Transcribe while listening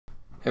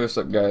Hey, what's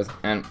up, guys?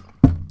 And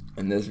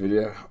in this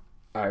video,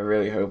 I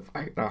really hope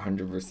I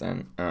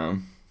 100%.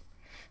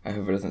 I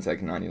hope it doesn't say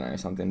like 99 or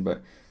something,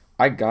 but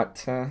I got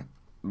to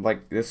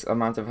like this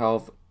amount of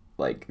health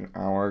like an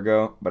hour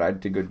ago, but I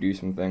had to go do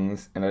some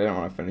things, and I didn't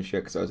want to finish it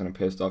because I was in a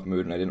pissed off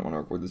mood and I didn't want to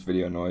record this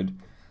video annoyed.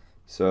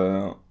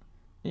 So,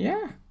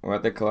 yeah, we're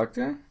at the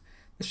collector.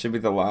 This should be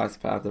the last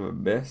path of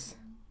Abyss.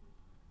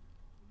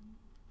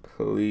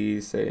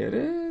 Please say it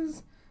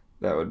is.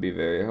 That would be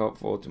very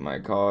helpful to my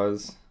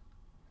cause.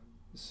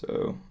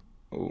 So,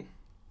 oh,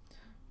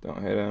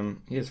 don't hit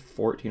him. He has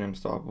 14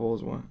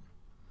 unstoppables. What?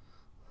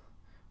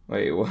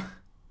 Wait, what?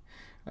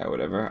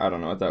 Whatever. I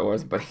don't know what that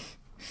was, but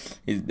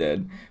he's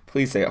dead.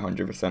 Please say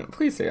 100%.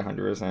 Please say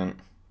 100%.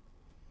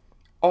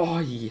 Oh,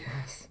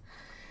 yes.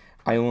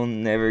 I will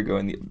never go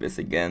in the Abyss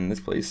again.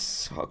 This place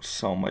sucks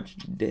so much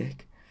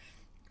dick.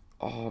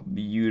 Oh,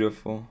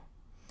 beautiful.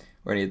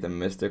 We're gonna get the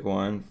Mystic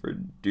one for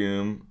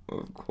Doom,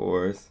 of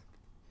course.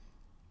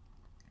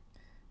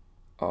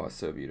 Oh,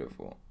 so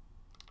beautiful.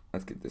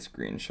 Let's get the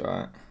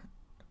screenshot.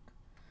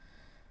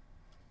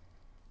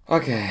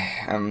 Okay,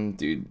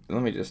 dude,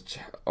 let me just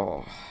check.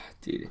 Oh,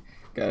 dude.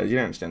 Guys, you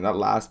don't understand. That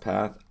last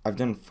path, I've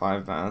done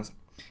 5 paths.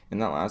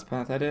 And that last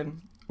path I did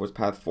was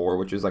path 4,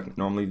 which is like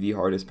normally the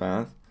hardest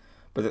path.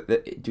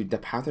 But, dude, the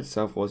path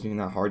itself wasn't even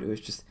that hard. It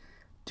was just,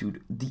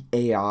 dude, the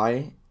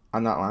AI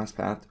on that last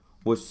path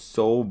was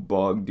so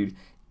bugged, dude.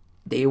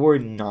 They were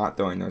not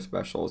throwing their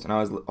specials. And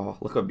I was, oh,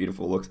 look how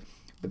beautiful it looks.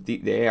 But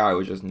the AI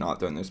was just not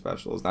throwing their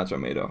specials. That's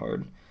what made it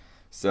hard.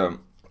 So,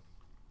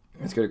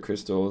 let's go to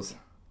crystals.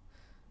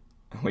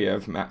 We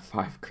have map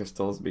 5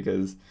 crystals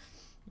because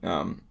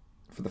for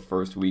the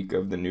first week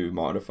of the new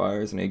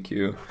modifiers in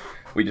AQ,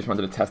 we just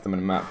wanted to test them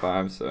in map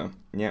 5. So,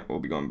 yeah, we'll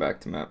be going back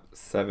to map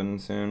 7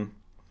 soon.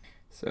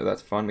 So,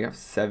 that's fun. We have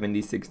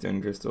 76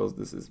 stone crystals.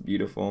 This is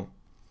beautiful.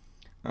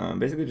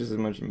 Basically, just as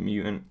much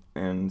mutant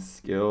and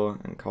skill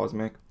and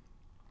cosmic.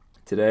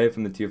 Today,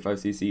 from the tier 5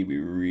 CC, we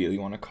really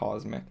want a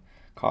cosmic.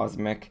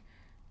 Cosmic,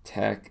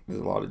 tech.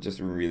 There's a lot of just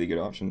really good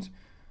options.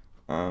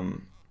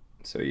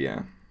 So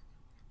yeah,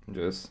 I'm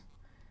just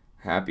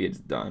happy it's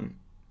done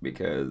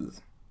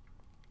because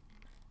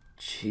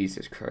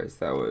Jesus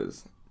Christ, that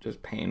was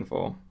just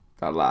painful.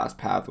 That last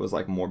path was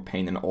like more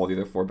pain than all the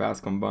other 4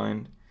 paths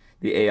combined.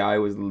 The AI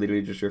was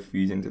literally just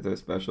refusing to throw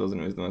specials,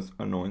 and it was the most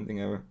annoying thing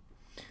ever.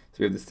 So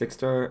we have the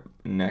 6-star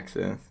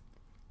Nexus,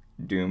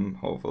 Doom,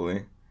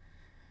 hopefully.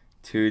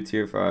 2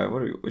 tier 5.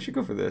 What do we should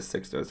go for this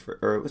 6 stars for,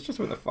 or let's just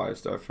win the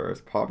 5-star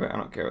first. Pop it. I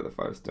don't care about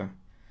the 5-star.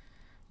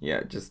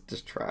 Yeah,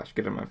 just trash.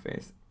 Get in my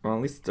face. Well,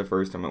 at least it's the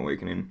first time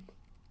awakening.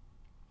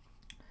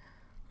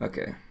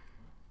 Okay.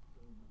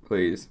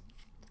 Please.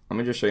 Let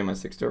me just show you my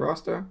 6-star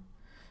roster.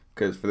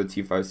 Because for the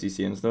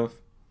T5CC and stuff.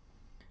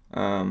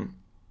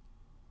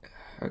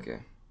 Okay.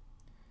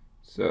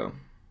 So.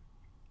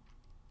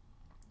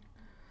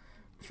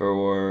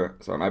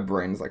 Sorry, my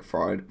brain's like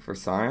fried for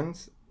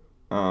science.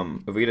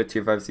 If we get a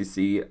tier 5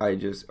 CC,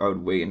 I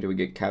would wait until we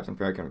get Captain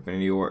America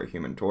Infinity War or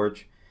Human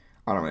Torch.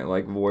 I don't really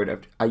like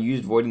Void. I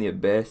used Void in the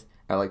Abyss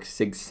at like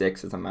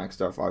 6-6 as a max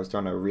star 5-star,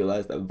 and I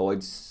realized that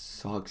Void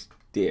sucks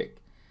dick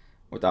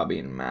without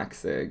being max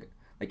sig.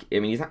 Like, I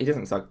mean, he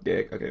doesn't suck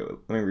dick. Okay,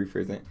 let me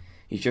rephrase it.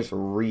 He's just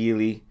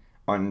really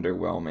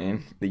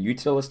underwhelming. The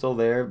util is still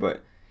there,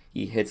 but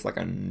he hits like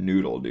a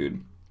noodle,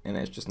 dude, and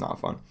it's just not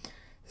fun.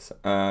 So,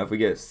 if we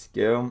get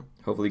skill,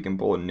 hopefully we can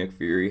pull a Nick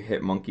Fury,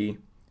 Hit Monkey,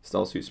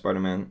 Stealth Suit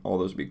Spider-Man. All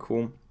those would be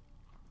cool.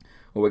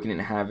 Awakening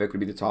Havoc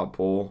would be the top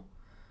pull.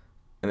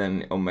 And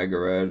then Omega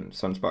Red,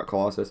 Sunspot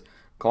Colossus.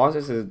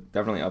 Colossus is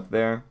definitely up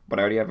there, but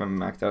I already have him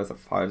maxed out as a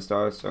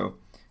 5-star, so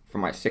for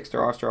my 6-star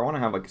roster, I want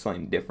to have like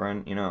something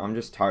different. You know, I'm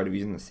just tired of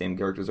using the same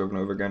characters over and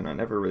over again. I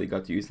never really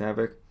got to use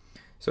Havoc.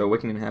 So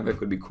Awakening Havoc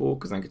would be cool,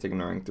 because I could take him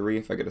to rank 3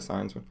 if I get a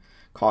science one.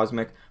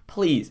 Cosmic,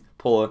 please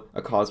pull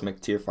a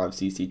Cosmic tier 5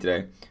 CC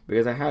today,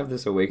 because I have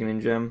this Awakening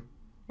gem.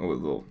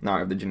 Well, now I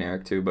have the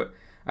generic too, but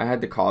I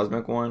had the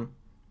Cosmic one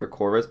for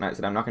Corvus, and I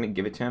said I'm not going to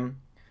give it to him,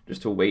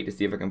 just to wait to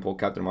see if I can pull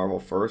Captain Marvel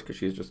first, because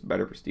she's just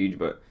better prestige.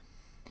 But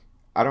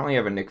I don't really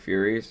have a Nick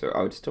Fury, so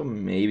I would still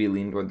maybe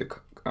lean toward the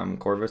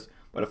Corvus.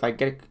 But if I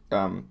get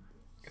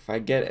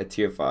a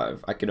tier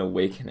 5, I can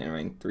awaken and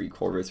rank 3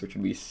 Corvus, which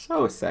would be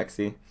so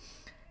sexy.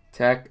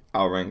 Tech,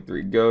 I'll rank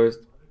 3 Ghost.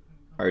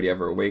 I already have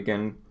her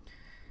awakened.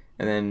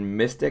 And then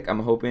Mystic,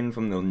 I'm hoping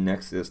from the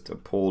Nexus to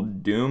pull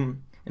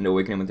Doom and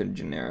awaken him with a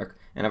generic.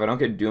 And if I don't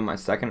get Doom, my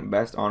second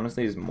best,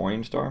 honestly, is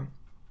Morningstar.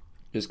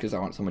 Just because I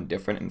want someone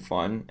different and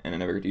fun, and I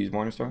never get to use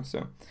Morningstar.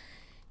 So,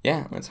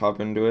 yeah, let's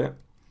hop into it.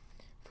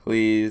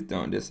 Please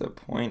don't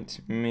disappoint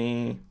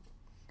me.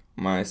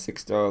 My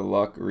 6-star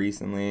luck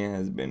recently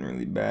has been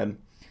really bad.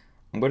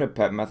 I'm going to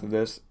pet method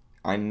this.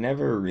 I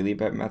never really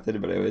pet method,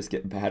 but I always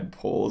get bad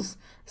pulls.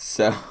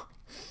 So,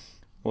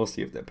 we'll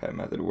see if that pet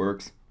method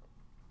works.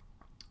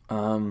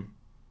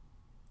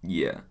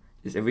 Yeah.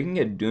 Just if we can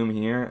get Doom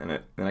here, and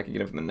then I can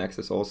get him from the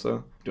Nexus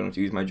also. Don't have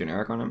to use my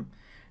generic on him.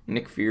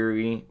 Nick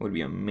Fury would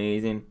be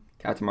amazing.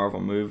 Captain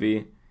Marvel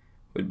movie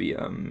would be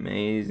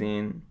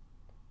amazing.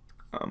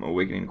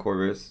 Awakening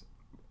Corvus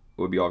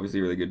would be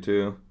obviously really good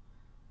too.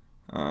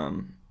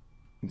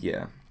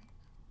 Yeah.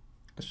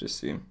 Let's just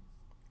see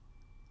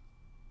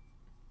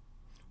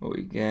what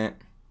we get.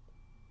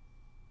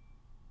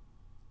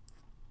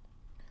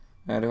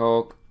 Red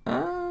Hulk.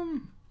 Nah.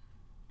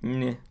 I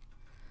mean,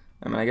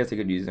 I guess I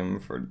could use him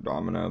for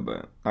Domino,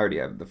 but I already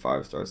have the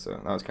 5-star, so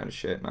that was kind of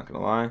shit, not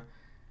gonna lie.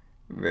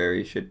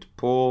 Very shit to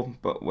pull,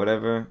 but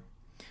whatever.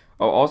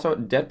 Oh, also,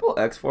 Deadpool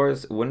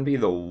X-Force wouldn't be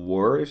the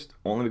worst,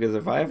 only because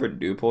if I ever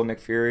do pull Nick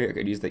Fury, I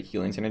could use the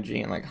healing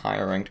synergy and like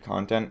higher ranked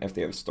content if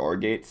they have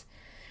Stargates,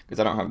 because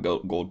I don't have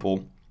gold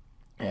pull,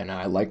 and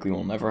I likely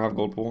will never have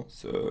gold pull,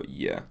 so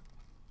yeah.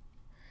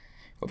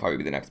 It'll probably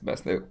be the next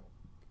best there.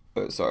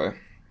 Sorry.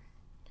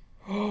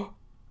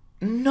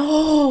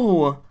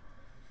 No!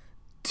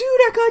 Dude,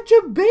 I got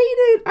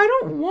debated! I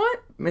don't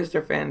want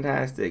Mr.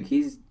 Fantastic.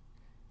 He's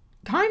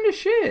kind of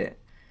shit.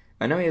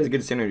 I know he has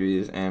good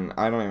synergies, and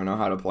I don't even know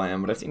how to play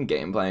him, but I've seen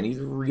gameplay, and he's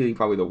really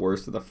probably the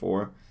worst of the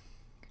 4.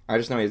 I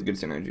just know he has good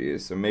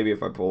synergies, so maybe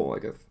if I pull,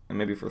 like,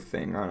 maybe for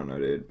Thing, I don't know,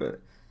 dude,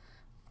 but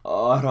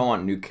I don't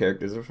want new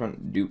characters. I just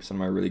want dupes on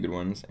my really good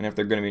ones, and if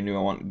they're going to be new,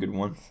 I want good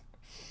ones.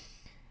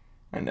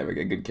 I never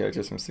get good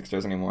characters from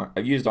 6-stars anymore.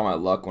 I've used all my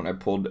luck when I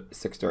pulled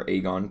 6-star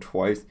Aegon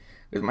twice,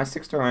 because my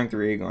 6-star rank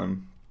 3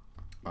 Aegon,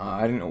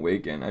 I didn't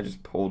awaken, I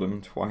just pulled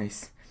him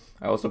twice.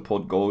 I also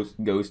pulled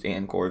Ghost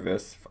and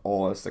Corvus,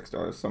 all as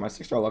 6-stars. So my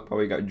 6-star luck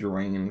probably got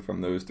drained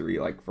from those 3,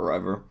 like,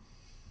 forever.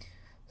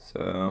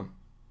 So,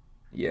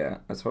 yeah.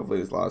 That's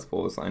hopefully this last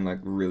pull is something, like,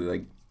 really,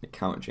 like,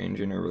 account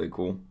changing or really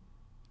cool.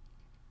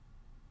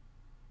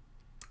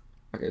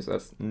 Okay, so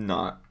that's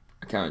not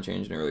account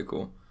changing or really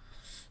cool.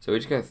 So we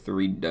just got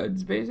 3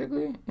 duds,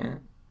 basically. Yeah.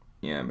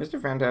 Yeah,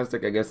 Mr.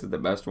 Fantastic, I guess, is the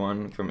best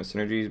one from his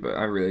synergies, but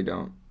I really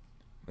don't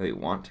really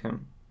want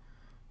him.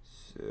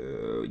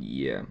 So,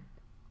 yeah.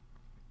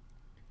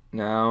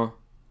 Now,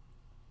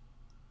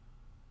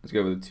 let's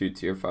go with the 2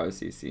 tier 5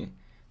 CC.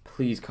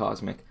 Please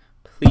Cosmic.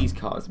 Please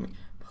Cosmic.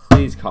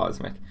 Please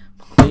Cosmic.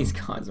 Please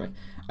Cosmic.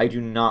 I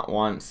do not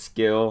want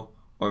Skill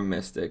or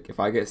Mystic. If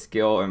I get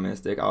Skill or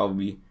Mystic, I'll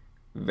be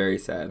very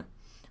sad.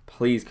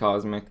 Please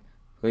Cosmic.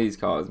 Please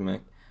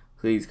Cosmic.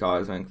 Please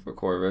Cosmic for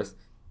Corvus.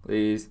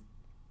 Please.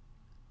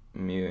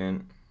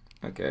 Mutant.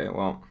 Okay,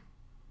 well,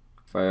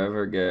 if I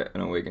ever get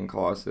an Awakened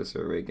Colossus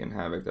or Awakened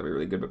Havoc, that'd be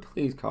really good, but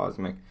please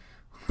Cosmic.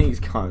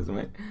 Please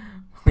Cosmic.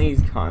 Please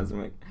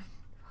Cosmic.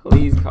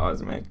 Please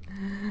Cosmic.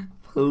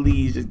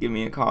 Please just give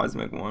me a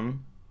Cosmic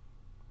one.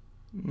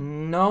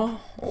 No,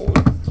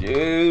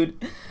 dude.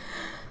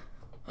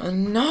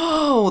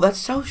 No, that's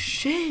so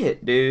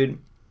shit, dude.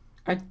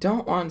 I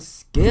don't want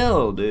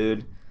Skill,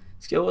 dude.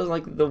 Skill was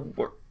like the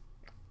worst.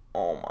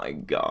 Oh my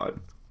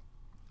god.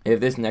 If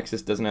this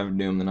Nexus doesn't have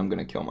Doom, then I'm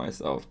gonna kill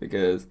myself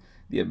because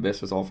the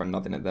Abyss was all for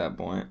nothing at that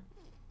point.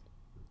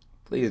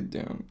 Please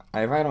Doom.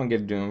 If I don't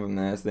get Doom from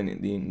this, then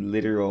the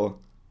literal...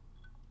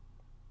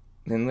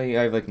 Then I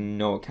have like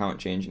no account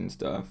changing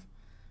stuff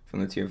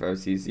from the tier 5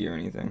 CC or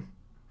anything.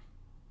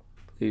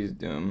 Please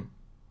Doom.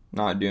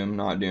 Not Doom,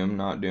 not Doom,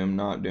 not Doom,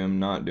 not Doom,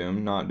 not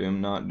Doom, not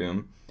Doom, not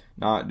Doom,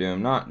 not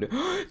Doom, not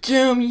Doom.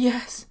 Doom,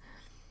 yes!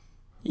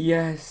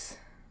 Yes.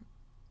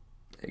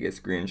 Take a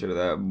screenshot of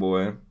that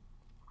boy.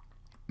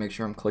 Make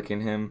sure I'm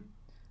clicking him.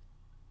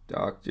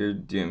 Dr.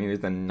 Doom, he was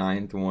the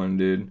 9th one,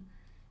 dude.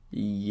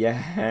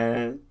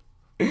 Yes.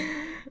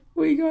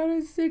 We got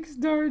a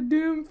 6-star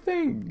Doom.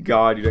 Thank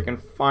God, dude. I can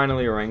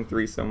finally rank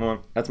 3 someone.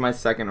 That's my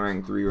second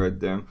rank 3 right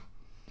there.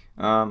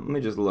 Let me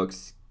just look.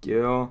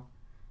 Skill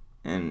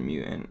and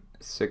Mutant.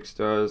 6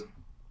 stars.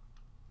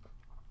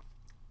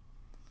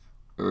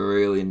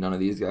 Really, none of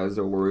these guys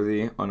are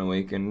worthy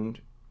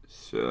unawakened.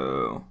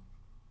 So,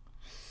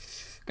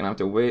 gonna have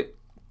to wait.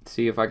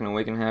 See if I can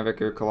awaken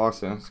Havoc or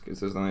Colossus. Because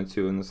there's only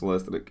 2 in this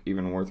list that are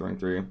even worth rank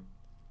 3.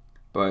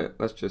 But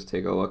let's just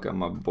take a look at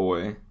my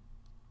boy.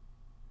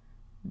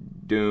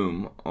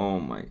 Doom. Oh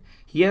my.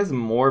 He has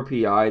more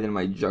PI than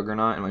my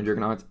Juggernaut, and my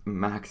Juggernaut's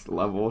max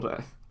leveled.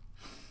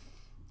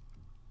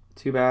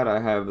 Too bad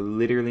I have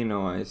literally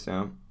no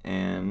ISO,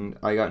 and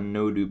I got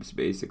no dupes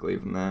basically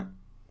from that.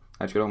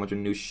 I just got a whole bunch of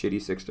new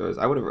shitty 6-stars.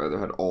 I would have rather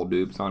had all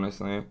dupes,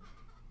 honestly.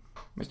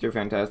 Mr.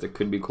 Fantastic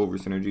could be cool for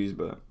synergies,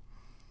 but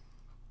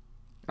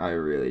I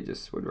really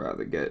just would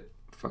rather get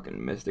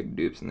fucking Mystic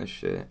dupes in this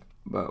shit.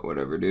 But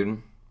whatever,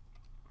 dude.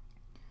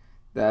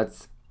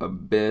 That's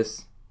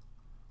Abyss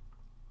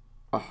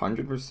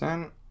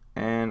 100%,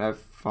 and I've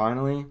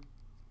finally,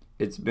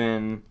 it's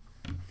been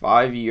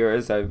 5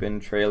 years I've been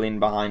trailing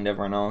behind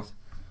everyone else,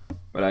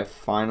 but I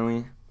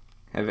finally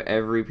have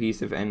every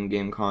piece of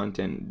endgame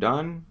content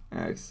done.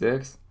 Act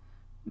 6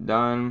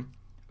 done,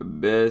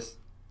 Abyss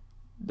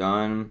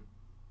done,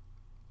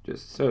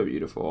 just so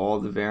beautiful. All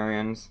the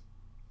variants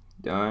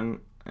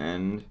done,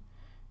 and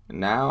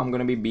now I'm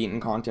gonna be beating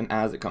content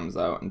as it comes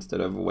out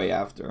instead of way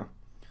after.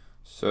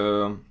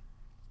 So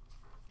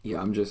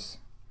yeah, I'm just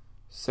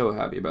so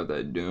happy about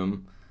that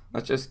Doom.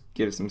 Let's just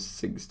give some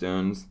Sig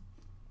Stones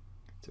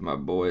to my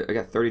boy. I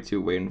got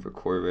 32 waiting for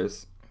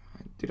Corvus.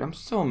 Dude, I'm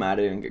so mad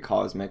I didn't get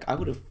Cosmic.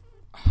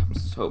 I'm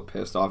so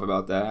pissed off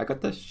about that. I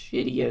got the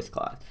shittiest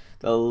class.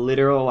 The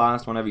literal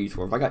last one I've used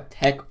for. If I got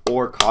Tech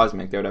or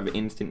Cosmic, they would have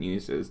instant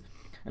uses.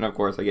 And of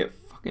course, I get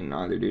fucking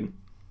neither, dude.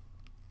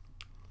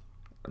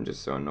 I'm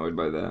just so annoyed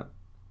by that.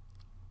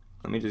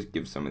 Let me just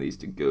give some of these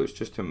to Ghost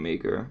just to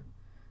make her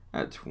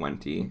at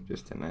 20.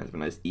 Just to have a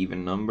nice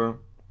even number.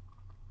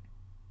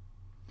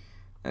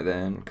 And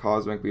then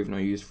Cosmic we have no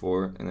use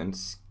for. And then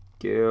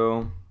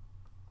Skill.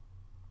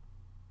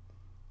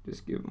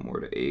 Just give more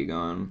to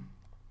Aegon.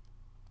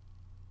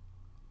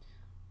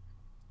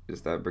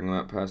 Does that bring them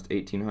up past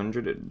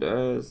 1800? It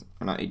does.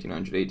 Or not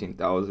 1800,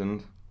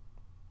 18,000.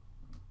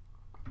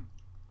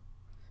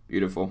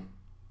 Beautiful.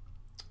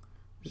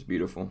 Just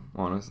beautiful,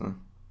 honestly.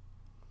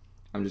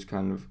 I'm just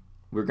kind of...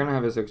 We're going to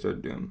have a 6-star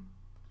Doom.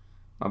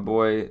 My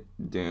boy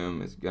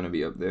Doom is going to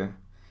be up there.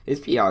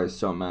 His PI is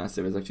so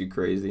massive. It's actually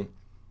crazy.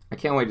 I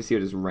can't wait to see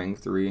what his rank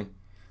 3.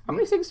 How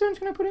many 6-stars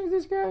can I put into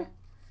this guy?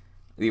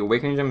 The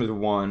Awakening Gem is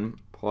 1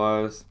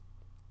 plus...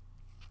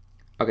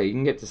 Okay, you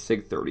can get to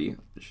Sig 30,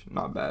 which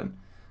not bad.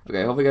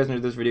 Okay, hopefully you guys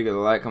enjoyed this video. Give a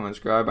like, comment,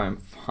 subscribe. I'm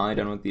finally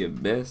done with the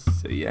Abyss.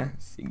 So yeah,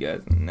 see you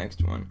guys in the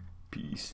next one. Peace.